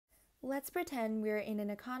Let's pretend we're in an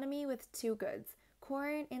economy with two goods,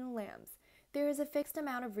 corn and lambs. There is a fixed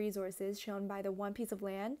amount of resources shown by the one piece of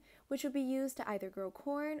land, which would be used to either grow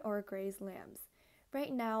corn or graze lambs.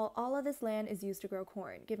 Right now, all of this land is used to grow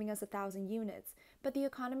corn, giving us 1,000 units, but the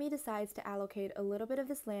economy decides to allocate a little bit of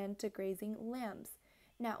this land to grazing lambs.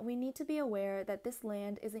 Now, we need to be aware that this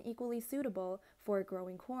land isn't equally suitable for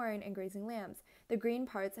growing corn and grazing lambs. The green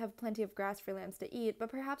parts have plenty of grass for lambs to eat,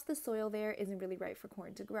 but perhaps the soil there isn't really right for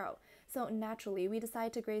corn to grow. So naturally, we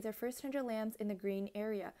decide to graze our first 100 lambs in the green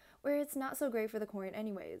area, where it's not so great for the corn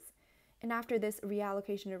anyways. And after this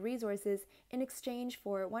reallocation of resources, in exchange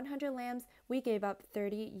for 100 lambs, we gave up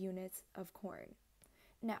 30 units of corn.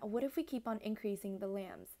 Now, what if we keep on increasing the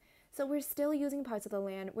lambs? So we're still using parts of the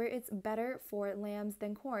land where it's better for lambs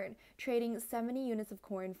than corn, trading 70 units of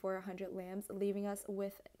corn for 100 lambs, leaving us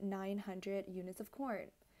with 900 units of corn.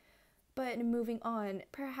 But moving on,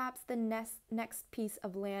 perhaps the next piece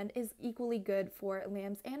of land is equally good for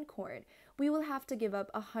lambs and corn. We will have to give up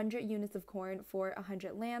 100 units of corn for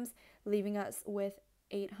 100 lambs, leaving us with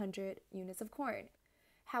 800 units of corn.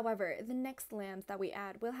 However, the next lambs that we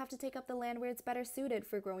add will have to take up the land where it's better suited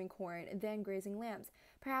for growing corn than grazing lambs.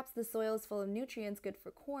 Perhaps the soil is full of nutrients good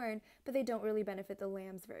for corn, but they don't really benefit the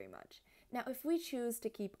lambs very much. Now, if we choose to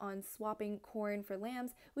keep on swapping corn for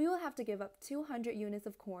lambs, we will have to give up 200 units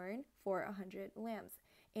of corn for 100 lambs.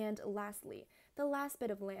 And lastly, the last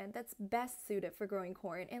bit of land that's best suited for growing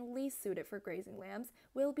corn and least suited for grazing lambs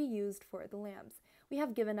will be used for the lambs. We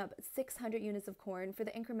have given up 600 units of corn for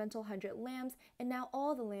the incremental 100 lambs, and now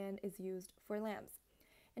all the land is used for lambs.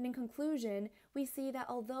 And in conclusion, we see that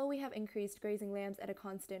although we have increased grazing lambs at a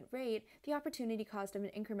constant rate, the opportunity cost of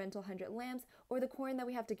an incremental 100 lambs, or the corn that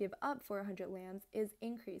we have to give up for 100 lambs, is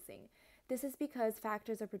increasing. This is because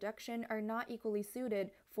factors of production are not equally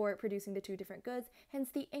suited for producing the two different goods, hence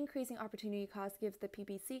the increasing opportunity cost gives the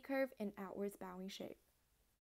PPC curve an outwards bowing shape.